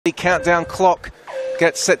The countdown clock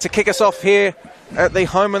gets set to kick us off here at the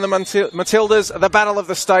home of the Matildas. The Battle of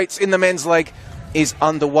the States in the men's leg is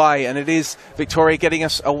underway, and it is Victoria getting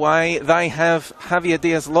us away. They have Javier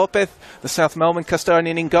Diaz-Lopez, the South Melbourne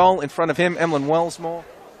custodian, in goal. In front of him, Emlyn Wellsmore.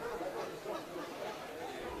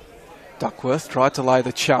 Duckworth tried to lay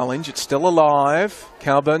the challenge. It's still alive.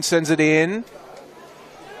 Calburn sends it in.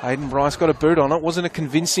 Hayden Bryce got a boot on it. Wasn't a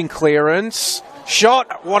convincing clearance.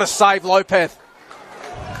 Shot. What a save, Lopez.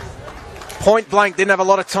 Point blank, didn't have a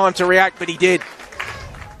lot of time to react, but he did.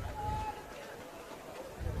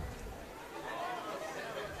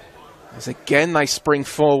 As again they spring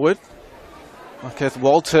forward. Marketh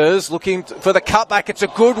Walters looking for the cutback. It's a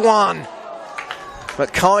good one.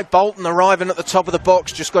 But Kai Bolton arriving at the top of the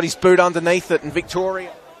box, just got his boot underneath it, and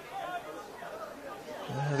Victoria.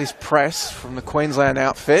 This press from the Queensland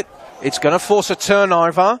outfit. It's going to force a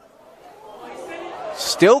turnover.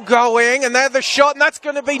 Still going, and there's the shot, and that's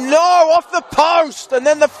going to be off the post, and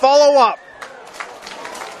then the follow-up.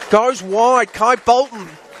 Goes wide, Kai Bolton.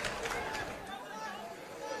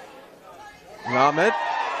 Ahmed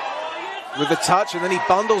with the touch, and then he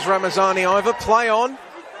bundles Ramazani over. Play on.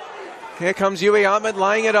 Here comes Yui Ahmed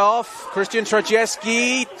laying it off. Christian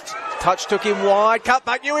Trajeski. Touch took him wide. Cut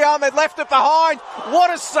back. Yui Ahmed left it behind. What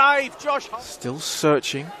a save, Josh. Still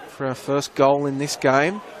searching for our first goal in this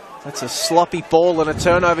game. That's a sloppy ball and a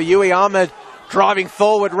turnover. Yui Ahmed driving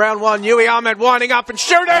forward. Round one. Yui Ahmed winding up and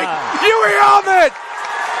shooting. Yui Ahmed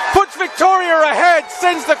puts Victoria ahead.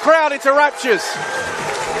 Sends the crowd into raptures.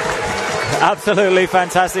 Absolutely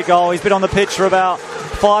fantastic goal. He's been on the pitch for about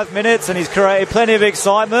 5 minutes and he's created plenty of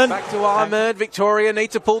excitement. Back to Ahmed. Victoria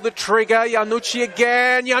need to pull the trigger. Iannucci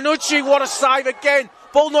again. Iannucci, what a save again.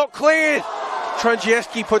 Ball not cleared.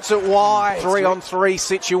 Trajeski puts it wide. 3-on-3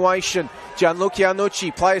 situation. Gianluca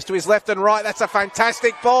Iannucci plays to his left and right. That's a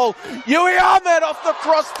fantastic ball. Yui Ahmed off the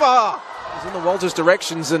crossbar. He's in the Walters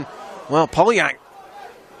directions, and, well, Polyak,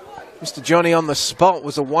 Mr. Johnny on the spot,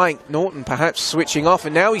 was awake. Norton perhaps switching off,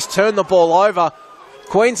 and now he's turned the ball over.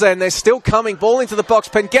 Queensland, they're still coming. Ball into the box.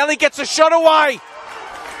 Pengelly gets a shot away.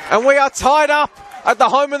 And we are tied up at the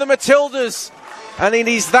home of the Matildas. And it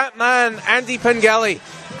is that man, Andy Pengelly.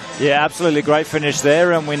 Yeah, absolutely great finish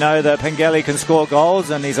there, and we know that Pengelly can score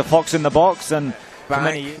goals, and he's a fox in the box. And for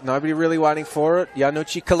many years, nobody really waiting for it.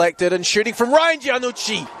 Iannucci collected and shooting from range.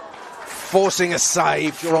 Iannucci forcing a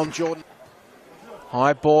save from Jordan.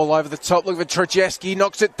 High ball over the top. Look for Trajeski,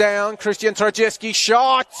 knocks it down. Christian Trajeski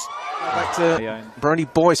shot. Back to Brody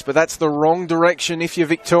Boyce, but that's the wrong direction if you're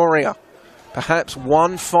Victoria. Perhaps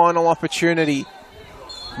one final opportunity.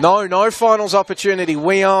 No finals opportunity.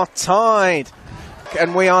 We are tied.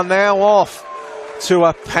 And we are now off to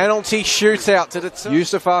a penalty shootout to the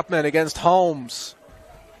Yusuf Ahmed against Holmes.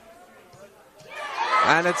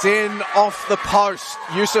 And it's in off the post.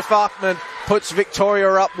 Yusuf Ahmed puts Victoria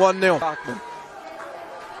up 1-0.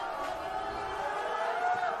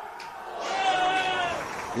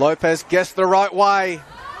 Lopez guessed the right way.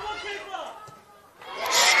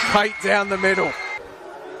 Straight down the middle.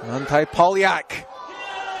 Ante Polyak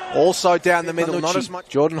also down the middle. Not as much.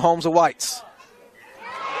 Jordan Holmes awaits.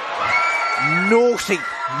 Naughty.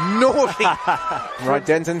 Right,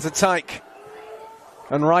 Denton to take.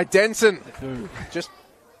 And right, Denton just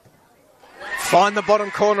find the bottom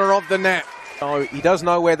corner of the net. Oh, he does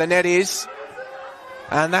know where the net is.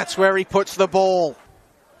 And that's where he puts the ball.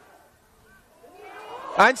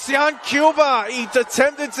 And Sian Cuba, he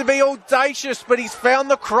attempted to be audacious, but he's found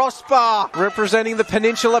the crossbar. Representing the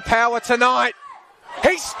Peninsula Power tonight.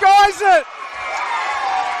 He skies it!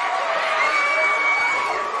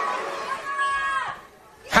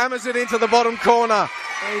 Hammers it into the bottom corner.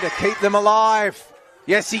 To keep them alive.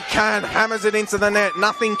 Yes, he can. Hammers it into the net.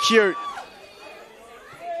 Nothing cute.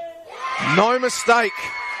 No mistake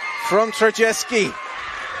from Trajeski.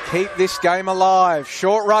 Keep this game alive.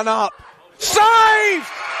 Short run up. Saved!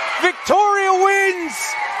 Victoria wins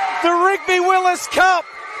the Rigby Willis Cup.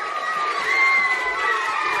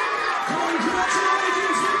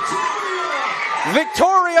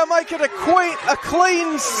 Victoria make it a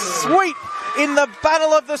clean sweep in the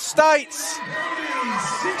Battle of the States.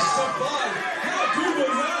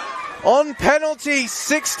 On penalty,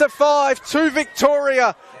 6-5 to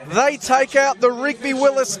Victoria. They take out the Rigby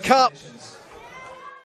Willis Cup.